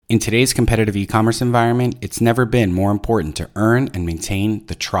In today's competitive e-commerce environment, it's never been more important to earn and maintain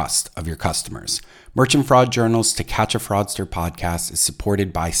the trust of your customers. Merchant Fraud Journal's To Catch a Fraudster podcast is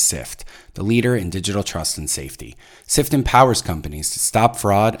supported by SIFT, the leader in digital trust and safety. SIFT empowers companies to stop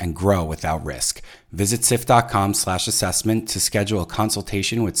fraud and grow without risk. Visit sift.com/assessment to schedule a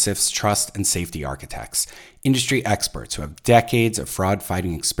consultation with SIFT's trust and safety architects, industry experts who have decades of fraud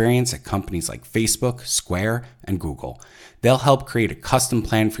fighting experience at companies like Facebook, Square, and Google. They'll help create a custom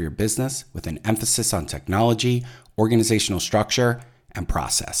plan for your business with an emphasis on technology, organizational structure, and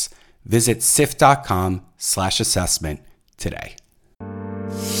process. Visit sift.com/assessment today.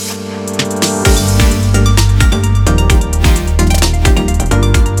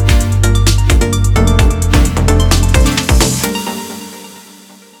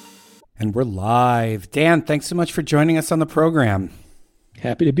 And we're live. Dan, thanks so much for joining us on the program.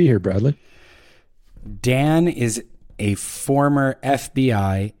 Happy to be here, Bradley. Dan is a former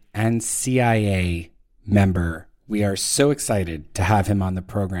FBI and CIA member. We are so excited to have him on the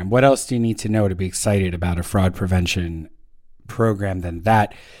program. What else do you need to know to be excited about a fraud prevention program than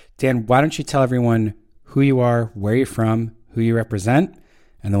that? Dan, why don't you tell everyone who you are, where you're from, who you represent,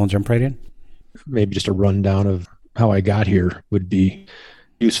 and then we'll jump right in. Maybe just a rundown of how I got here would be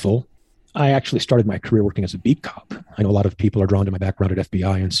useful. I actually started my career working as a beat cop. I know a lot of people are drawn to my background at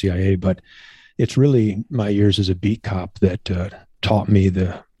FBI and CIA, but it's really my years as a beat cop that taught me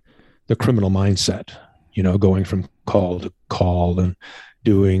the criminal mindset, you know, going from call to call and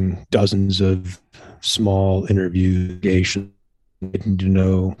doing dozens of small interviews, getting to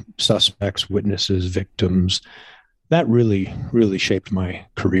know suspects, witnesses, victims. That really, really shaped my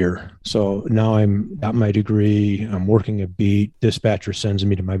career. So now I'm got my degree, I'm working a beat. Dispatcher sends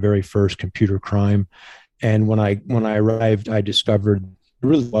me to my very first computer crime. And when I arrived, I discovered it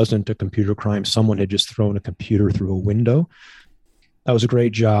really wasn't a computer crime. Someone had just thrown a computer through a window. That was a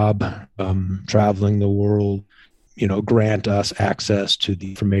great job, traveling the world, you know, grant us access to the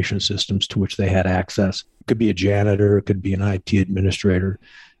information systems to which they had access. It could be a janitor, it could be an IT administrator.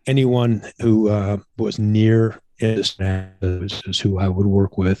 Anyone who was near is who I would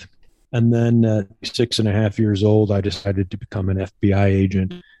work with. And then 6.5 years old, I decided to become an FBI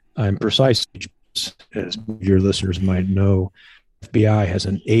agent. I'm precise, as your listeners might know. FBI has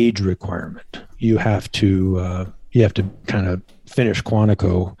an age requirement. You have to kind of finish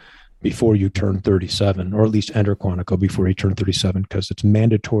Quantico before you turn 37, or at least enter Quantico before you turn 37, because it's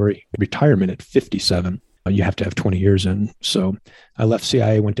mandatory retirement at 57. You have to have 20 years in. So I left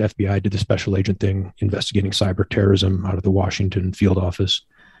CIA, went to FBI, did the special agent thing, investigating cyber terrorism out of the Washington field office.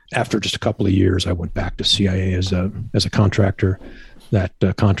 After just a couple of years, I went back to CIA as a contractor. That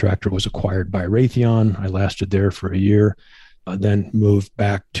contractor was acquired by Raytheon. I lasted there for a year. Then moved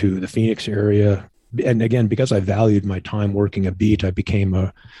back to the Phoenix area. And again, because I valued my time working a beat, I became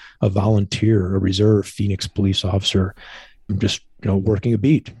a volunteer, a reserve Phoenix police officer. I'm just, working a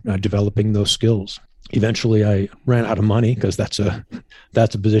beat, developing those skills. Eventually, I ran out of money because that's a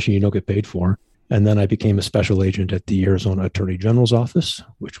position you don't get paid for. And then I became a special agent at the Arizona Attorney General's office,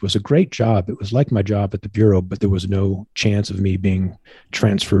 which was a great job. It was like my job at the Bureau, but there was no chance of me being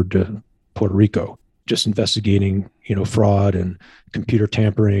transferred to Puerto Rico. Just investigating, fraud and computer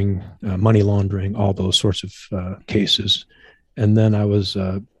tampering, money laundering, all those sorts of cases. And then I was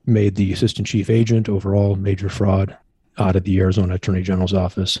made the assistant chief agent over all major fraud out of the Arizona Attorney General's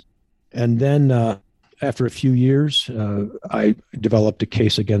office. And then after a few years, I developed a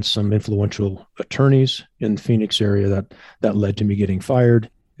case against some influential attorneys in the Phoenix area that led to me getting fired.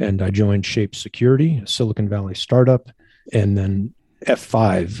 And I joined Shape Security, a Silicon Valley startup. And then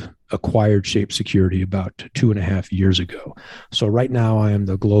F5 acquired Shape Security about 2.5 years ago. So right now I am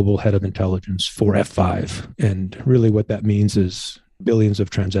the global head of intelligence for F5. And really what that means is billions of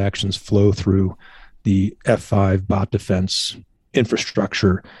transactions flow through the F5 bot defense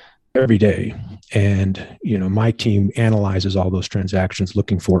infrastructure every day. And, my team analyzes all those transactions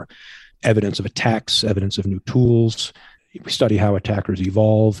looking for evidence of attacks, evidence of new tools. We study how attackers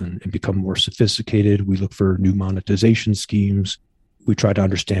evolve and become more sophisticated. We look for new monetization schemes. We try to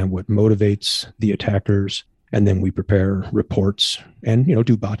understand what motivates the attackers, and then we prepare reports and,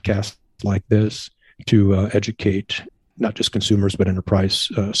 do podcasts like this to educate not just consumers, but enterprise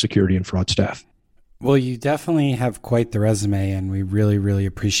security and fraud staff. Well, you definitely have quite the resume, and we really, really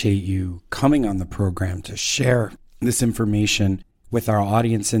appreciate you coming on the program to share this information with our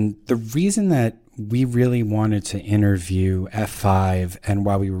audience. And the reason that we really wanted to interview F5 and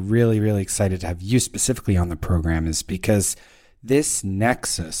why we were really, really excited to have you specifically on the program is because this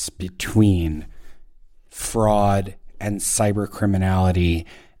nexus between fraud and cyber criminality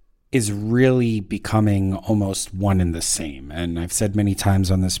is really becoming almost one and the same. And I've said many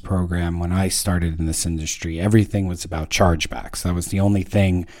times on this program, when I started in this industry, everything was about chargebacks. That was the only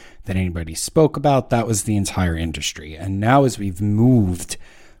thing that anybody spoke about. That was the entire industry. And now as we've moved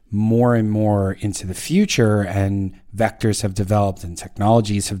more and more into the future and vectors have developed and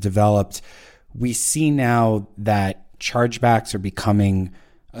technologies have developed, we see now that chargebacks are becoming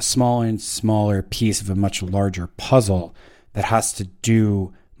a smaller and smaller piece of a much larger puzzle that has to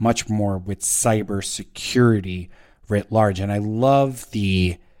do much more with cybersecurity writ large. And I love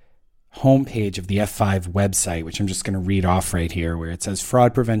the homepage of the F5 website, which I'm just going to read off right here, where it says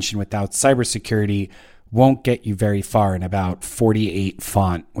fraud prevention without cybersecurity won't get you very far, in about 48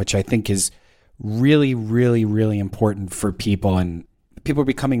 font, which I think is really, really, really important for people. And people are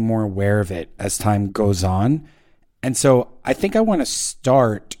becoming more aware of it as time goes on. And so I think I want to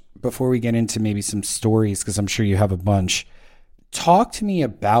start, before we get into maybe some stories, because I'm sure you have a bunch. Talk to me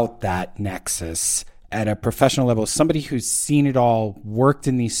about that nexus at a professional level, somebody who's seen it all, worked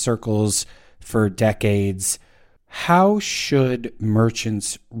in these circles for decades. How should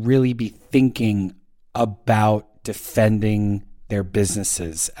merchants really be thinking about defending their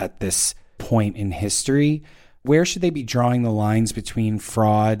businesses at this point in history? Where should they be drawing the lines between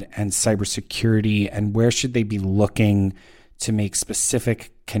fraud and cybersecurity, and where should they be looking to make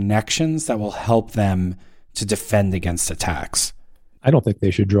specific connections that will help them to defend against attacks? I don't think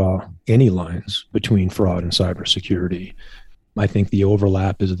they should draw any lines between fraud and cybersecurity. I think the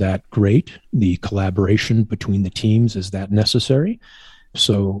overlap is that great. The collaboration between the teams is that necessary.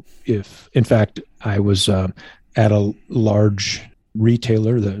 So in fact, I was at a large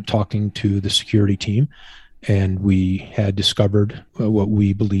retailer talking to the security team, and we had discovered what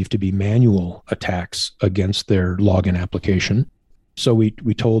we believe to be manual attacks against their login application. So we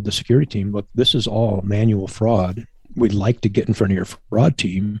told the security team, look, this is all manual fraud. We'd like to get in front of your fraud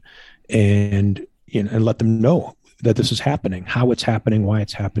team and let them know that this is happening, how it's happening, why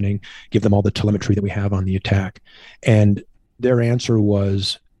it's happening, give them all the telemetry that we have on the attack. And their answer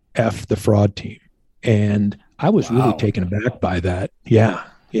was F the fraud team. And I was really taken aback by that. Yeah.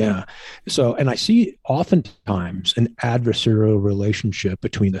 So, and I see oftentimes an adversarial relationship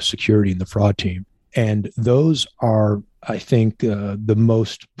between the security and the fraud team. And those are, I think, the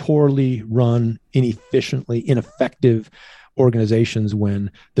most poorly run, ineffective organizations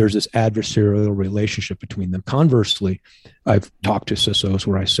when there's this adversarial relationship between them. Conversely, I've talked to CISOs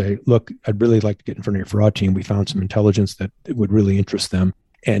where I say, look, I'd really like to get in front of your fraud team. We found some intelligence that would really interest them.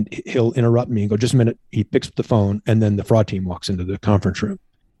 And he'll interrupt me and go, just a minute. He picks up the phone, and then the fraud team walks into the conference room.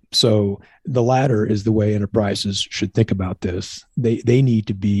 So the latter is the way enterprises should think about this. They need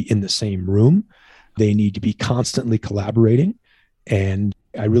to be in the same room. They need to be constantly collaborating. And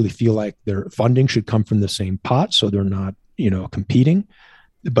I really feel like their funding should come from the same pot, so they're not, competing.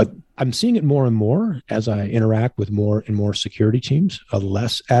 But I'm seeing it more and more as I interact with more and more security teams, a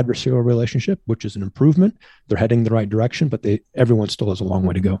less adversarial relationship, which is an improvement. They're heading in the right direction, but everyone still has a long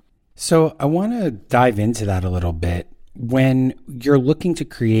way to go. So I want to dive into that a little bit. When you're looking to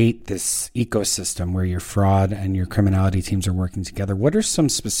create this ecosystem where your fraud and your criminality teams are working together, what are some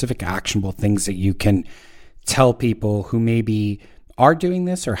specific actionable things that you can tell people who maybe are doing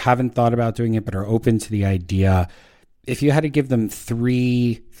this or haven't thought about doing it but are open to the idea? If you had to give them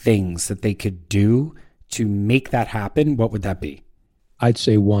 3 things that they could do to make that happen, what would that be? I'd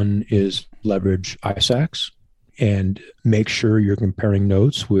say one is leverage ISACs and make sure you're comparing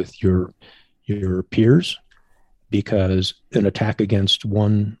notes with your peers, because an attack against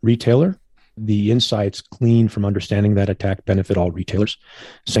one retailer, the insights gleaned from understanding that attack benefit all retailers.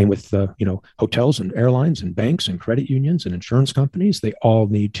 Same with hotels and airlines and banks and credit unions and insurance companies. They all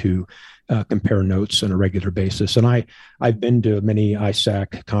need to compare notes on a regular basis. And I've been to many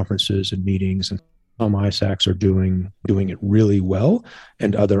ISAC conferences and meetings, and some ISACs are doing it really well,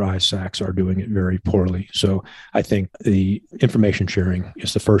 and other ISACs are doing it very poorly. So I think the information sharing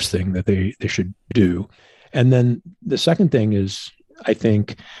is the first thing that they should do. And then the second thing is, I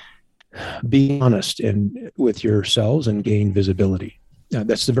think, be honest with yourselves and gain visibility.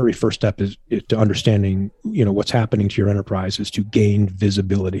 That's the very first step is to understanding, what's happening to your enterprise, is to gain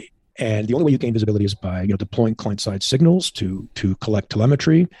visibility. And the only way you gain visibility is by, deploying client-side signals to collect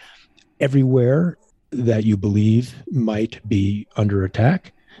telemetry everywhere that you believe might be under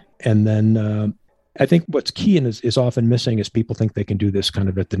attack. And then I think what's key and is often missing is people think they can do this kind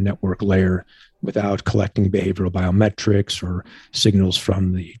of at the network layer without collecting behavioral biometrics or signals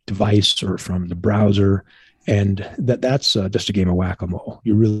from the device or from the browser. And that's just a game of whack-a-mole.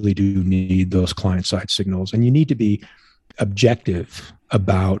 You really do need those client-side signals, and you need to be objective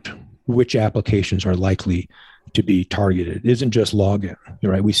about which applications are likely to be targeted. It isn't just login,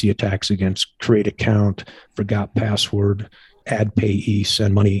 right? We see attacks against create account, forgot password, add payee,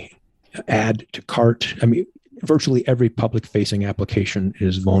 send money, add to cart. I mean, virtually every public facing application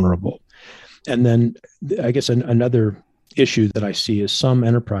is vulnerable. And then I guess another issue that I see is some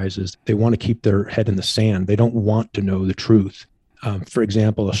enterprises, they want to keep their head in the sand. They don't want to know the truth. For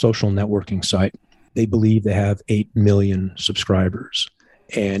example, a social networking site, they believe they have 8 million subscribers.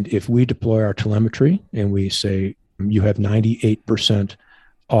 And if we deploy our telemetry and we say you have 98%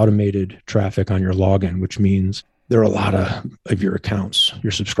 automated traffic on your login, which means there are a lot of your accounts,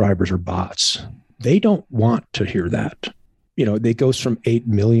 your subscribers are bots. They don't want to hear that. You know, it goes from 8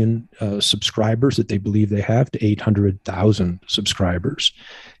 million subscribers that they believe they have to 800,000 subscribers.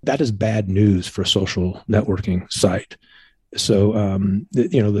 That is bad news for a social networking site. So,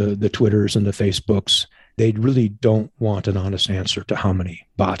 the Twitters and the Facebooks, they really don't want an honest answer to how many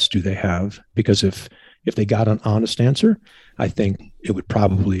bots do they have, because if they got an honest answer, I think it would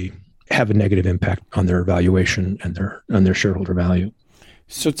probably have a negative impact on their valuation and their shareholder value.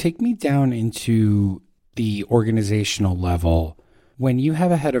 So take me down into the organizational level. When you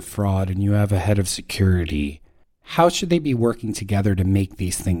have a head of fraud and you have a head of security, how should they be working together to make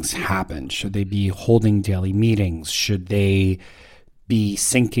these things happen? Should they be holding daily meetings? Should they be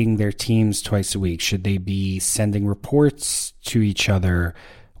syncing their teams twice a week? Should they be sending reports to each other?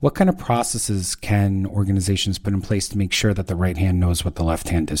 What kind of processes can organizations put in place to make sure that the right hand knows what the left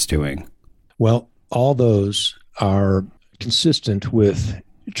hand is doing? Well, all those are consistent with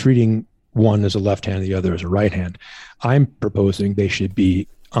treating one as a left hand, the other as a right hand. I'm proposing they should be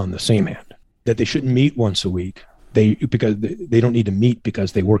on the same hand, that they shouldn't meet once a week. Because they don't need to meet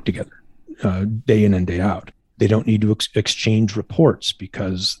because they work together day in and day out. They don't need to exchange reports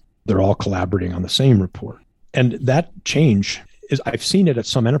because they're all collaborating on the same report. And that change I've seen it at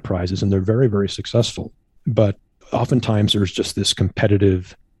some enterprises, and they're very, very successful. But oftentimes there's just this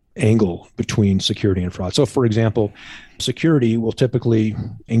competitive angle between security and fraud. So for example, security will typically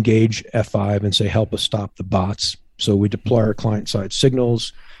engage F5 and say, help us stop the bots. So we deploy our client-side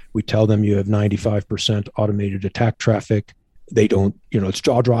signals. We tell them you have 95% automated attack traffic. They don't, it's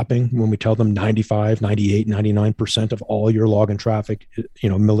jaw-dropping when we tell them 95, 98, 99% of all your login traffic,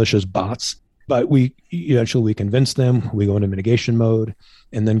 malicious bots. But we eventually convince them, we go into mitigation mode,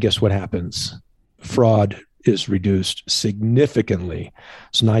 and then guess what happens? Fraud is reduced significantly.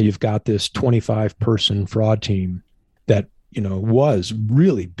 So now you've got this 25-person fraud team that, was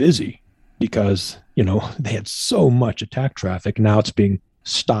really busy because, they had so much attack traffic. Now it's being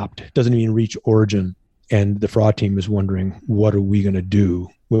stopped. It doesn't even reach origin. And the fraud team is wondering, what are we going to do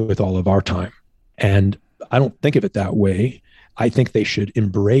with all of our time? And I don't think of it that way. I think they should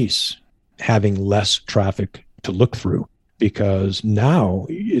embrace having less traffic to look through, because now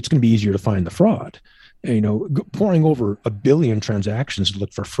it's going to be easier to find the fraud. Pouring over 1 billion transactions to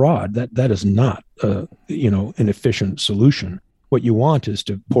look for fraud, that is not, an efficient solution. What you want is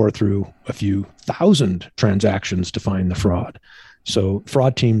to pour through a few thousand transactions to find the fraud. So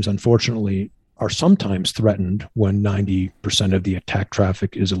fraud teams, unfortunately, are sometimes threatened when 90% of the attack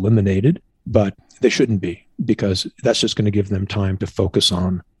traffic is eliminated, but they shouldn't be, because that's just going to give them time to focus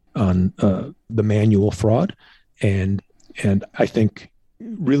on the manual fraud, and I think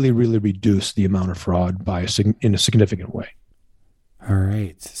really, really reduce the amount of fraud in a significant way. All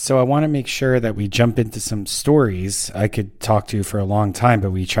right. So I want to make sure that we jump into some stories. I could talk to you for a long time,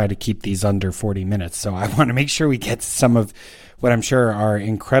 but we try to keep these under 40 minutes. So I want to make sure we get to some of what I'm sure are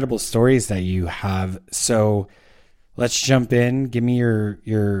incredible stories that you have. So let's jump in. Give me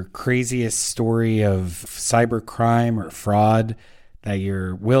your craziest story of cybercrime or fraud that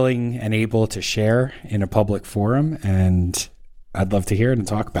you're willing and able to share in a public forum. And I'd love to hear it and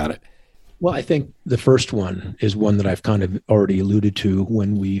talk about it. Well, I think the first one is one that I've kind of already alluded to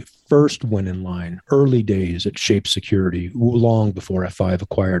when we first went in line, early days at Shape Security, long before F5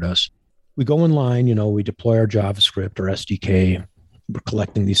 acquired us. We go in line, we deploy our JavaScript or SDK, we're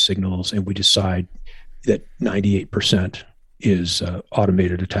collecting these signals, and we decide that 98% is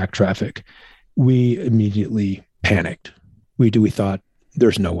automated attack traffic. We immediately panicked. We thought,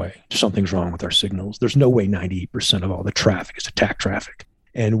 there's no way something's wrong with our signals. There's no way 98% of all the traffic is attack traffic.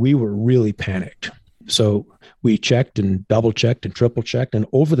 And we were really panicked. So we checked and double checked and triple checked. And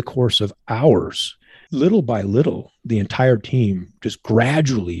over the course of hours, little by little, the entire team just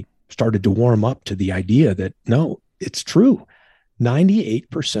gradually started to warm up to the idea that, no, it's true.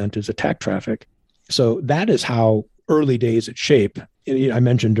 98% is attack traffic. So that is how early days at Shape, I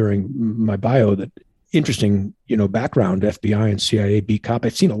mentioned during my bio that interesting, background, FBI and CIA, beat cop.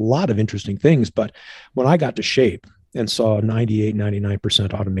 I've seen a lot of interesting things, but when I got to Shape, and saw 98,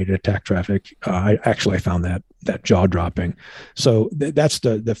 99% automated attack traffic. I found that jaw dropping. So that's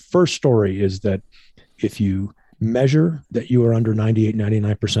the first story, is that if you measure that you are under 98,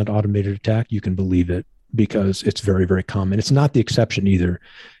 99% automated attack, you can believe it, because it's very, very common. It's not the exception either.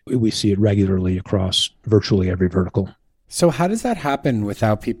 We see it regularly across virtually every vertical. So how does that happen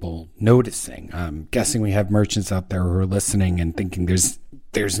without people noticing? I'm guessing we have merchants out there who are listening and thinking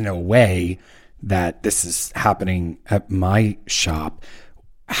there's no way that this is happening at my shop.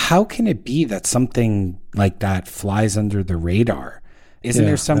 How can it be that something like that flies under the radar? Isn't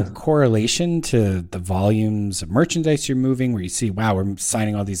there some correlation to the volumes of merchandise you're moving, where you see, wow, we're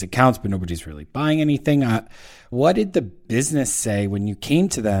signing all these accounts, but nobody's really buying anything? What did the business say when you came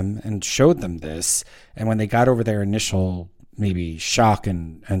to them and showed them this? And when they got over their initial maybe shock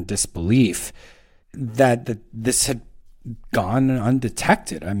and disbelief that this had gone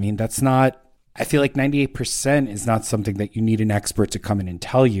undetected? I mean, I feel like 98% is not something that you need an expert to come in and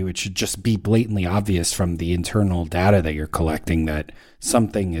tell you. It should just be blatantly obvious from the internal data that you're collecting that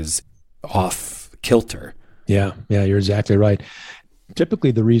something is off kilter. Yeah, you're exactly right.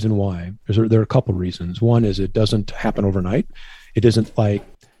 Typically, the reason why, there are a couple of reasons. One is it doesn't happen overnight. It isn't like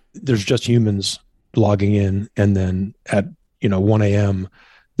there's just humans logging in and then at 1 a.m.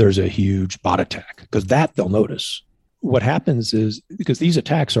 there's a huge bot attack, because that they'll notice. What happens is, because these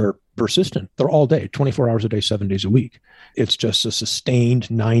attacks are persistent, they're all day, 24 hours a day, 7 days a week. It's just a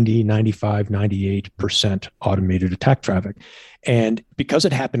sustained 90, 95, 98% automated attack traffic. And because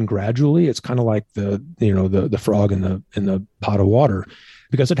it happened gradually, it's kind of like the frog in the pot of water.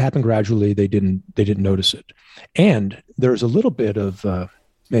 Because it happened gradually, they didn't notice it. And there's a little bit of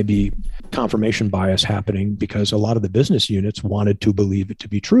maybe confirmation bias happening, because a lot of the business units wanted to believe it to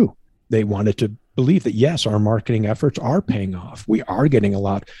be true. They wanted to believe that, yes, our marketing efforts are paying off. We are getting a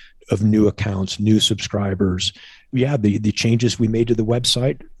lot of new accounts, new subscribers. Yeah, the changes we made to the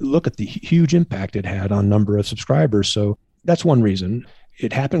website, look at the huge impact it had on number of subscribers. So that's one reason.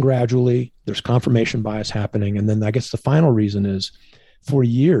 It happened gradually. There's confirmation bias happening. And then I guess the final reason is, for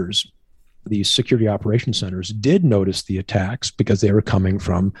years, these security operations centers did notice the attacks because they were coming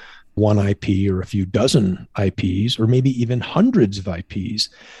from one IP or a few dozen IPs, or maybe even hundreds of IPs.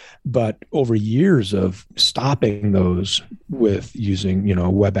 But over years of stopping those with using,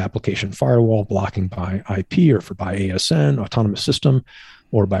 web application firewall, blocking by IP or by ASN, autonomous system,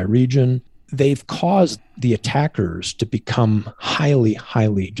 or by region, they've caused the attackers to become highly,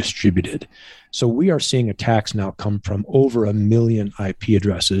 highly distributed. So we are seeing attacks now come from over 1 million IP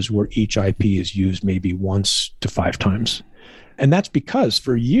addresses, where each IP is used maybe once to 5 times. And that's because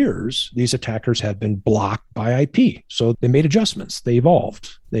for years, these attackers have been blocked by IP. So they made adjustments. They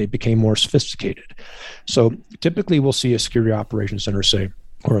evolved. They became more sophisticated. So typically we'll see a security operations center say,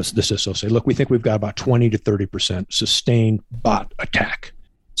 or the CISO say, look, we think we've got about 20 to 30% sustained bot attack.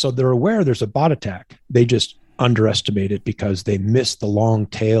 So they're aware there's a bot attack. They just underestimate it because they miss the long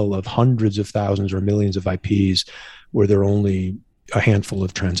tail of hundreds of thousands or millions of IPs where there are only a handful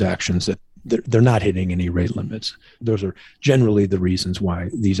of transactions that they're not hitting any rate limits. Those are generally the reasons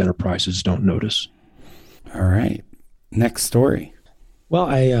why these enterprises don't notice. All right. Next story. Well,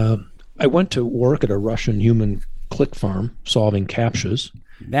 I went to work at a Russian human click farm solving CAPTCHAs.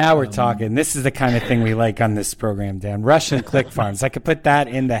 Now we're talking. This is the kind of thing we like on this program, Dan. Russian click farms. I could put that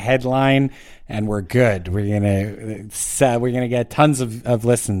in the headline, and we're good. We're gonna get tons of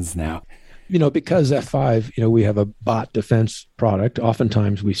listens now. Because F5, we have a bot defense product.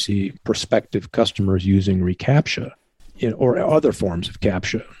 Oftentimes we see prospective customers using reCAPTCHA, or other forms of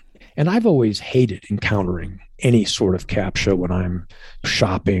CAPTCHA. And I've always hated encountering any sort of CAPTCHA when I'm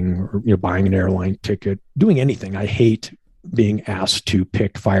shopping or buying an airline ticket, doing anything. I hate being asked to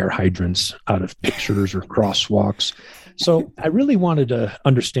pick fire hydrants out of pictures or crosswalks. So I really wanted to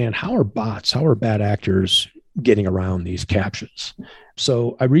understand, how are bad actors getting around these CAPTCHAs?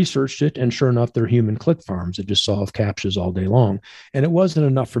 So I researched it, and sure enough, they're human click farms that just solve CAPTCHAs all day long. And it wasn't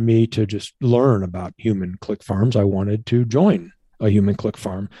enough for me to just learn about human click farms. I wanted to join a human click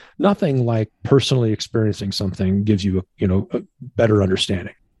farm. Nothing like personally experiencing something gives you a better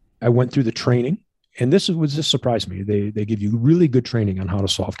understanding. I went through the training, and this surprised me. They give you really good training on how to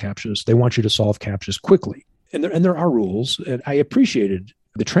solve CAPTCHAs. They want you to solve CAPTCHAs quickly. And there are rules. And I appreciated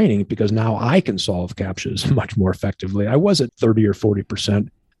the training because now I can solve CAPTCHAs much more effectively. I was at 30 or 40%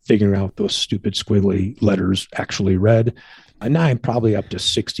 figuring out those stupid squiggly letters actually read. And now I'm probably up to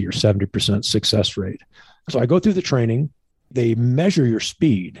 60 or 70% success rate. So I go through the training. They measure your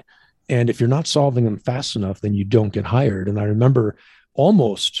speed. And if you're not solving them fast enough, then you don't get hired. And I remember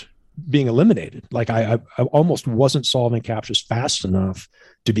almost being eliminated. Like I almost wasn't solving CAPTCHAs fast enough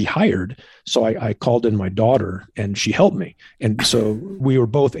to be hired. So I called in my daughter and she helped me. And so we were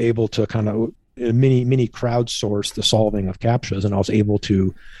both able to kind of mini crowdsource the solving of CAPTCHAs, and I was able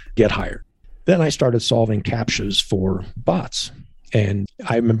to get hired. Then I started solving CAPTCHAs for bots. And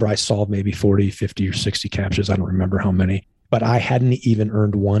I remember I solved maybe 40, 50, or 60 CAPTCHAs. I don't remember how many, but I hadn't even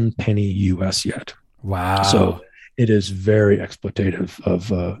earned 1 penny US yet. Wow. So it is very exploitative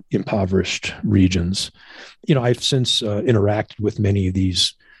of impoverished regions. I've since interacted with many of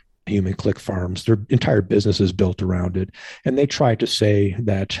these human click farms. Their entire business is built around it. And they try to say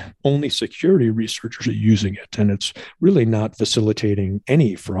that only security researchers are using it. And it's really not facilitating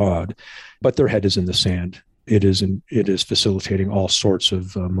any fraud, but their head is in the sand. It is facilitating all sorts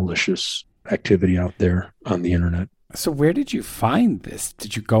of malicious activity out there on the internet. So where did you find this?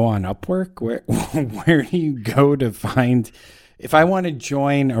 Did you go on Upwork? Where do you go to find, if I want to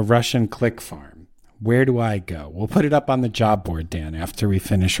join a Russian click farm, where do I go? We'll put it up on the job board, Dan, after we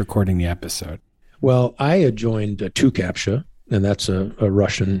finish recording the episode. Well, I had joined 2CAPTCHA, and that's a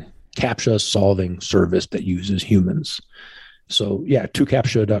Russian CAPTCHA solving service that uses humans. So yeah,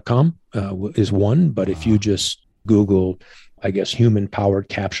 2CAPTCHA.com is one, but if you just Google, I guess, human-powered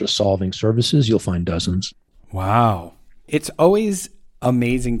CAPTCHA solving services, you'll find dozens. Wow. It's always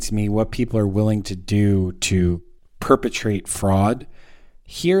amazing to me what people are willing to do to perpetrate fraud.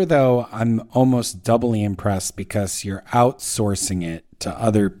 Here, though, I'm almost doubly impressed because you're outsourcing it to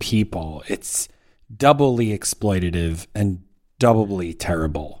other people. It's doubly exploitative and doubly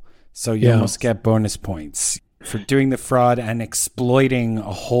terrible. So you almost get bonus points for doing the fraud and exploiting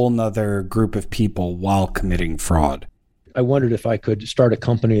a whole nother group of people while committing fraud. I wondered if I could start a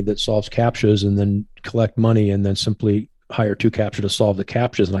company that solves CAPTCHAs and then collect money and then simply hire 2CAPTCHA to solve the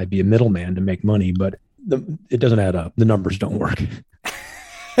CAPTCHAs, and I'd be a middleman to make money, but it doesn't add up. The numbers don't work.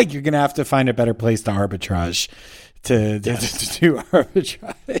 You're going to have to find a better place to arbitrage to do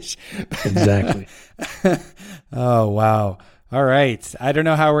arbitrage. Exactly. Oh, wow. All right. I don't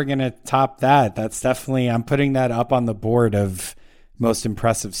know how we're going to top that. That's definitely, I'm putting that up on the board of most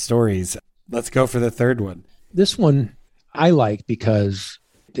impressive stories. Let's go for the third one. This one I like because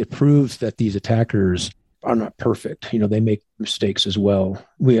it proves that these attackers are not perfect. They make mistakes as well.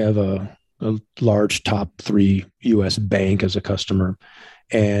 We have a large top 3 US bank as a customer,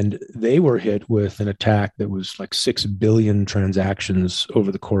 and they were hit with an attack that was like 6 billion transactions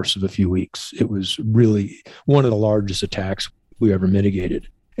over the course of a few weeks. It was really one of the largest attacks we ever mitigated.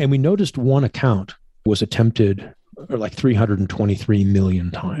 And we noticed one account was attempted like 323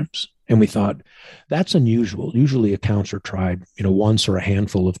 million times. And we thought, that's unusual. Usually accounts are tried, once or a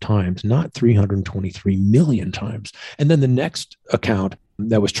handful of times, not 323 million times. And then the next account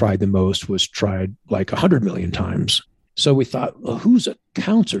that was tried the most was tried like 100 million times. So we thought, well, whose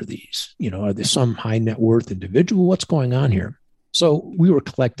accounts are these? Are they some high net worth individual? What's going on here? So we were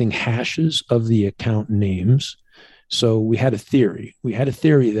collecting hashes of the account names. So we had a theory. We had a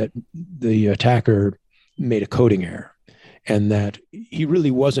theory that the attacker made a coding error, and that he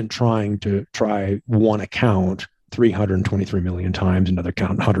really wasn't trying to try one account 323 million times, another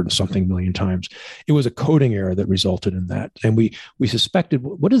account 100 and something million times. It was a coding error that resulted in that. And we suspected,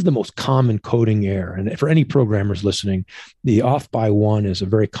 what is the most common coding error? And for any programmers listening, the off by one is a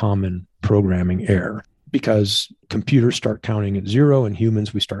very common programming error, because computers start counting at 0 and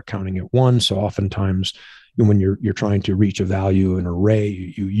humans, we start counting at 1. So oftentimes when you're trying to reach a value in an array,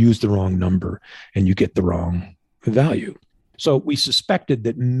 you use the wrong number and you get the wrong value. So we suspected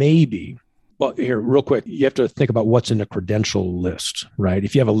that maybe, well, here, real quick, you have to think about what's in a credential list, right?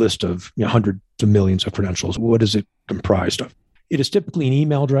 If you have a list of hundreds of millions of credentials, what is it comprised of? It is typically an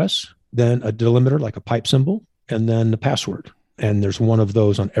email address, then a delimiter like a pipe symbol, and then the password. And there's one of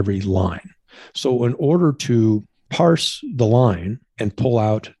those on every line. So in order to parse the line and pull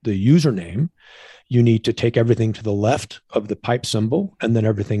out the username, you need to take everything to the left of the pipe symbol and then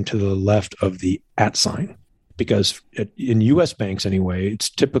everything to the left of the @ sign. Because in US banks anyway, it's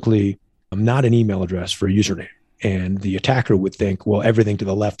typically not an email address for a username. And the attacker would think, well, everything to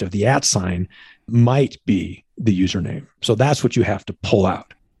the left of the @ sign might be the username. So that's what you have to pull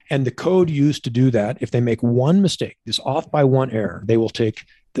out. And the code used to do that, if they make one mistake, this off by one error, they will take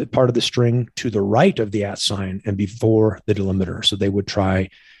the part of the string to the right of the @ sign and before the delimiter. So they would try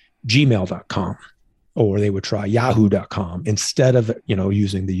gmail.com or they would try yahoo.com instead of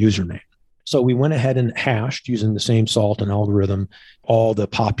using the username. So we went ahead and hashed using the same salt and algorithm all the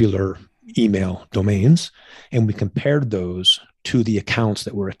popular email domains, and we compared those to the accounts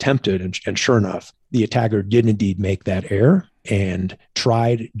that were attempted. And sure enough, the attacker did indeed make that error and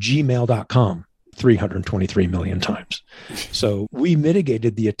tried gmail.com 323 million times. So we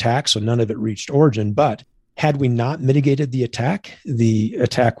mitigated the attack, so none of it reached origin. But had we not mitigated the attack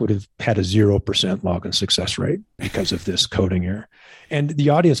would have had a 0% login success rate because of this coding error. And the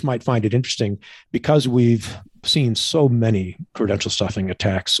audience might find it interesting because we've seen so many credential stuffing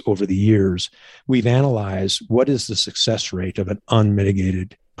attacks over the years. We've analyzed what is the success rate of an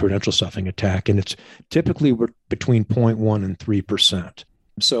unmitigated credential stuffing attack, and it's typically between 0.1 and 3%.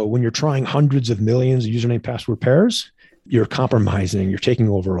 So when you're trying hundreds of millions of username password pairs, you're compromising, you're taking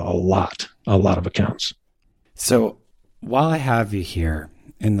over a lot of accounts. So while I have you here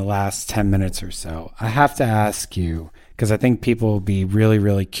in the last 10 minutes or so, I have to ask you, because I think people will be really,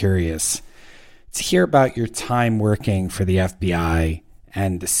 really curious to hear about your time working for the FBI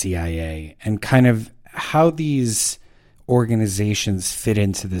and the CIA and kind of how these organizations fit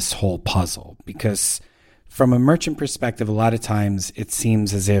into this whole puzzle. Because from a merchant perspective, a lot of times it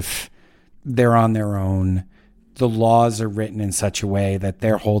seems as if they're on their own. The laws are written in such a way that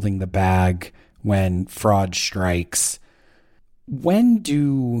they're holding the bag when fraud strikes. When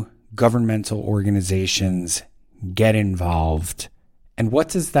do governmental organizations get involved, and what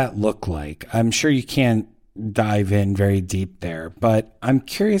does that look like? I'm sure you can't dive in very deep there, but I'm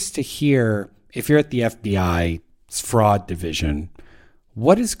curious to hear, if you're at the FBI's fraud division,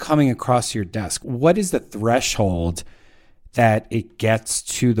 what is coming across your desk? What is the threshold that it gets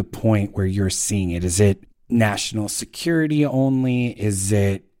to the point where you're seeing it? Is it national security only? Is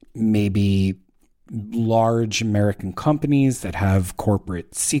it maybe large American companies that have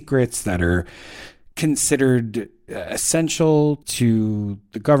corporate secrets that are considered essential to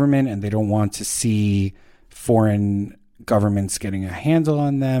the government and they don't want to see foreign governments getting a handle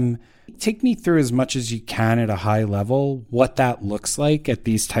on them? Take me through as much as you can at a high level what that looks like at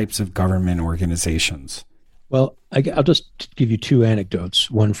these types of government organizations. Well, I'll just give you two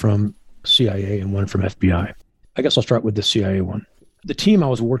anecdotes, one from CIA and one from FBI. I guess I'll start with the CIA one. The team I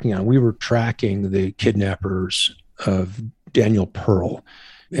was working on, we were tracking the kidnappers of Daniel Pearl.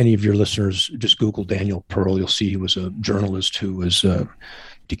 Any of your listeners, just Google Daniel Pearl. You'll see he was a journalist who was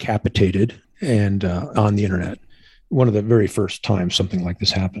decapitated and on the internet. One of the very first times something like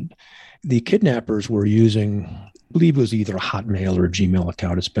this happened. The kidnappers were using, I believe it was either a Hotmail or a Gmail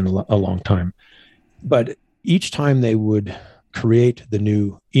account. It's been a long time. But each time they would create the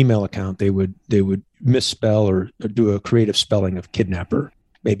new email account, they would misspell or do a creative spelling of kidnapper,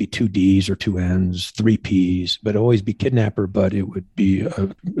 maybe 2 Ds or 2 Ns, 3 Ps, but always be kidnapper, but it would be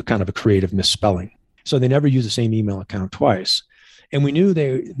a kind of a creative misspelling. So they never use the same email account twice. And we knew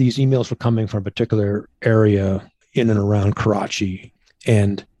these emails were coming from a particular area in and around Karachi,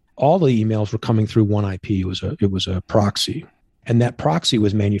 and all the emails were coming through one IP. It was a proxy. And that proxy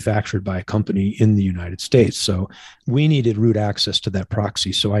was manufactured by a company in the United States. So we needed root access to that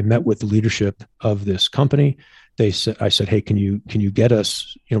proxy. So I met with the leadership of this company. I said, hey, can you get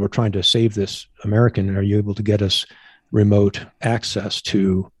us, we're trying to save this American. Are you able to get us remote access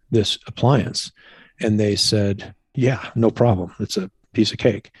to this appliance? And they said, yeah, no problem. It's a piece of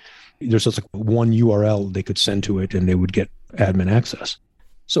cake. There's just like one URL they could send to it and they would get admin access.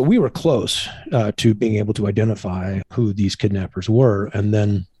 So we were close to being able to identify who these kidnappers were. And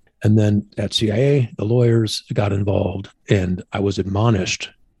then at CIA, the lawyers got involved, and I was admonished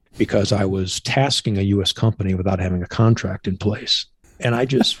because I was tasking a U.S. company without having a contract in place. And I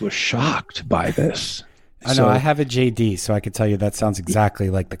just was shocked by this. I know, I have a JD, so I can tell you that sounds exactly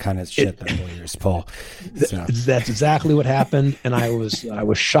like the kind of shit that lawyers pull. So. That's exactly what happened. And I was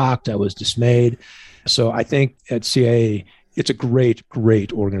shocked. I was dismayed. So I think at CIA, it's a great,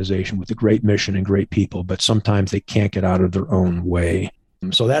 great organization with a great mission and great people, but sometimes they can't get out of their own way.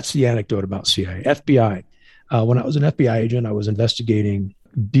 So that's the anecdote about CIA. FBI. When I was an FBI agent, I was investigating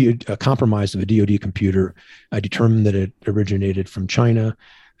a compromise of a DoD computer. I determined that it originated from China,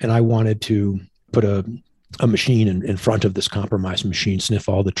 and I wanted to put a machine in front of this compromised machine, sniff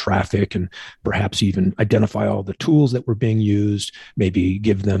all the traffic, and perhaps even identify all the tools that were being used, maybe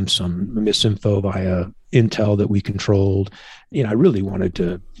give them some misinfo via intel that we controlled. I really wanted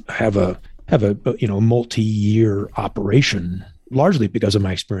to have a multi-year operation, largely because of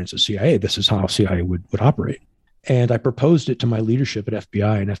my experience at CIA. This is how CIA would operate. And I proposed it to my leadership at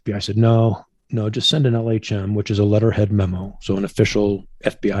FBI, and FBI said, no, just send an LHM, which is a letterhead memo, so an official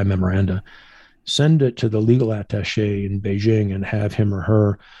FBI memoranda. Send it to the legal attaché in Beijing and have him or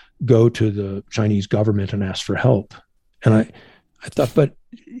her go to the Chinese government and ask for help. And I thought, but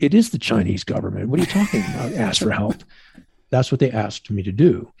it is the Chinese government. What are you talking about? Ask for help. That's what they asked me to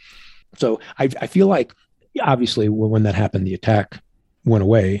do. So I feel like, obviously, when that happened, the attack went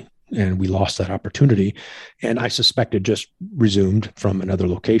away and we lost that opportunity. And I suspect it just resumed from another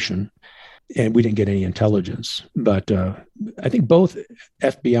location. and we didn't get any intelligence. But I think both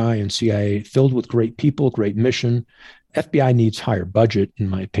FBI and CIA, filled with great people, great mission. FBI needs higher budget, in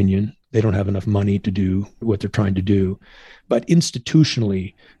my opinion. They don't have enough money to do what they're trying to do. But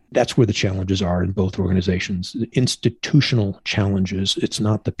institutionally, that's where the challenges are in both organizations. The institutional challenges. It's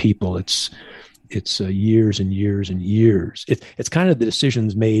not the people. It's years and years and years. It's kind of the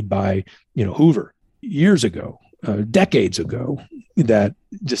decisions made by Hoover years ago, decades ago, that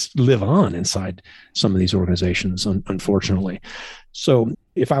just live on inside some of these organizations, unfortunately. So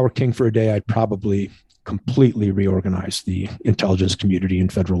if I were king for a day, I'd probably completely reorganize the intelligence community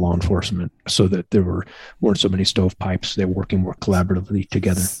and federal law enforcement so that there weren't so many stovepipes. They're working more collaboratively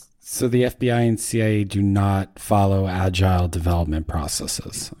together. So the FBI and CIA do not follow agile development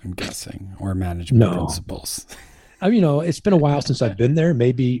processes, I'm guessing, or management principles. It's been a while since I've been there.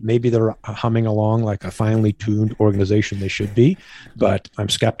 Maybe they're humming along like a finely tuned organization they should be, but I'm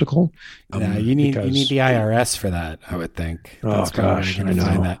skeptical. Yeah, you need the IRS for that, I would think. That's gosh, I know.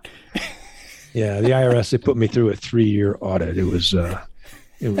 Find that. Yeah, the IRS, they put me through a 3-year audit. It was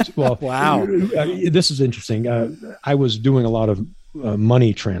well. Wow. This is interesting. I was doing a lot of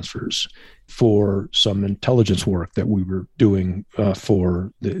money transfers for some intelligence work that we were doing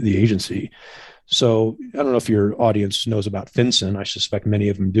for the agency. So I don't know if your audience knows about FinCEN. I suspect many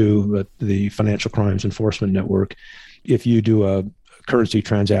of them do, but the Financial Crimes Enforcement Network, if you do a currency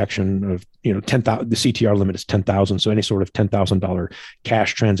transaction of 10,000, the CTR limit is 10,000. So any sort of $10,000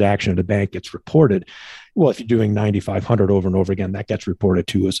 cash transaction at a bank gets reported. Well, if you're doing 9,500 over and over again, that gets reported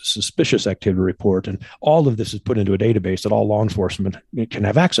to as a suspicious activity report. And all of this is put into a database that all law enforcement can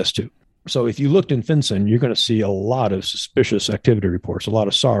have access to. So if you looked in FinCEN, you're going to see a lot of suspicious activity reports, a lot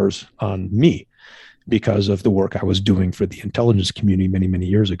of SARs on me because of the work I was doing for the intelligence community many, many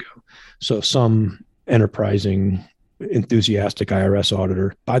years ago. So some enterprising, enthusiastic IRS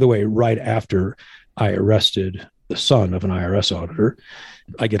auditor, by the way, right after I arrested the son of an IRS auditor,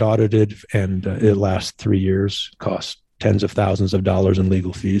 I get audited and it lasts 3 years, costs tens of thousands of dollars in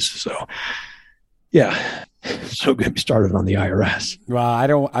legal fees. So yeah, so get me started on the IRS. Well, I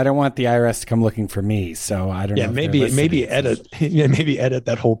don't want the IRS to come looking for me, so I don't know. Yeah, maybe edit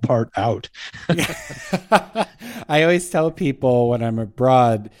that whole part out. I always tell people when I'm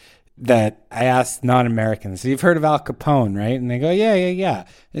abroad that I ask non-Americans, you've heard of Al Capone, right? And they go, yeah.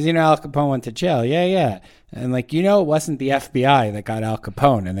 As you know, Al Capone went to jail. Yeah. And it wasn't the FBI that got Al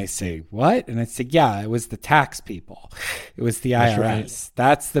Capone. And they say, what? And I say, yeah, it was the tax people. It was the IRS. Right.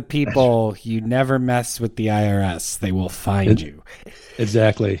 That's the people. You never mess with the IRS. They will find you.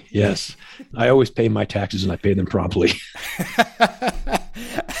 Exactly. Yes. I always pay my taxes and I pay them promptly.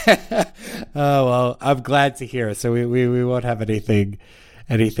 Oh, well, I'm glad to hear. So we won't have anything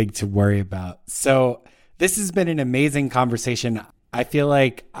to worry about. So this has been an amazing conversation. I feel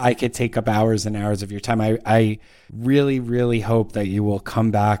like I could take up hours and hours of your time. I really, really hope that you will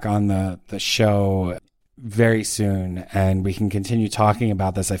come back on the show very soon and we can continue talking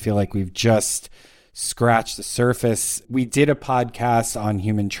about this. I feel like we've just scratched the surface. We did a podcast on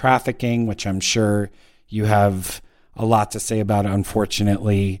human trafficking, which I'm sure you have a lot to say about,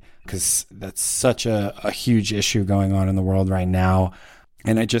 unfortunately, because that's such a huge issue going on in the world right now.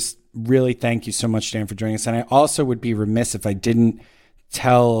 And I just really thank you so much, Dan, for joining us. And I also would be remiss if I didn't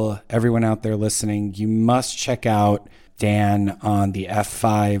tell everyone out there listening, you must check out Dan on the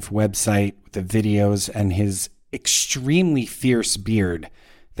F5 website, the videos, and his extremely fierce beard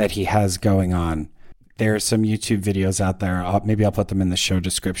that he has going on. There are some YouTube videos out there. Maybe I'll put them in the show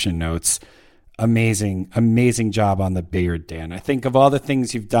description notes. Amazing job on the beard, Dan. I think of all the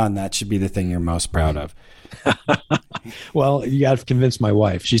things you've done, that should be the thing you're most proud of. Well, you got to convince my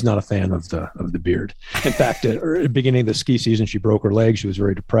wife. She's not a fan of the beard. In fact, at the beginning of the ski season, she broke her leg. She was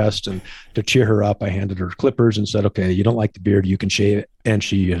very depressed. And to cheer her up, I handed her clippers and said, okay, you don't like the beard, you can shave it. And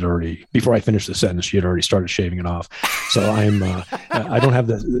she had already, before I finished the sentence, she had already started shaving it off. So I don't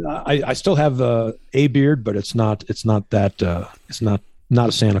have I still have a beard, but it's not a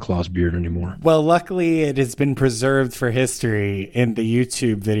Santa Claus beard anymore. Well, luckily it has been preserved for history in the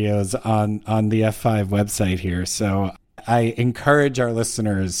YouTube videos on the F5 website here. So I encourage our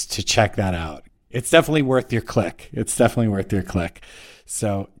listeners to check that out. It's definitely worth your click.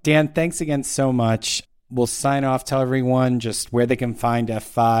 So Dan, thanks again so much. We'll sign off, tell everyone just where they can find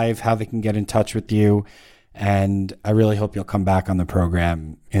F5, how they can get in touch with you. And I really hope you'll come back on the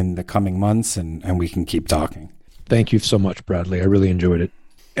program in the coming months and we can keep talking. Thank you so much, Bradley. I really enjoyed it.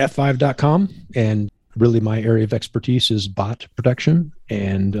 F5.com, and really my area of expertise is bot protection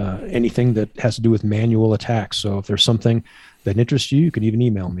and anything that has to do with manual attacks. So if there's something that interests you, you can even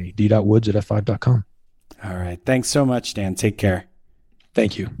email me, d.woods@f5.com. All right. Thanks so much, Dan. Take care.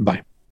 Thank you. Bye.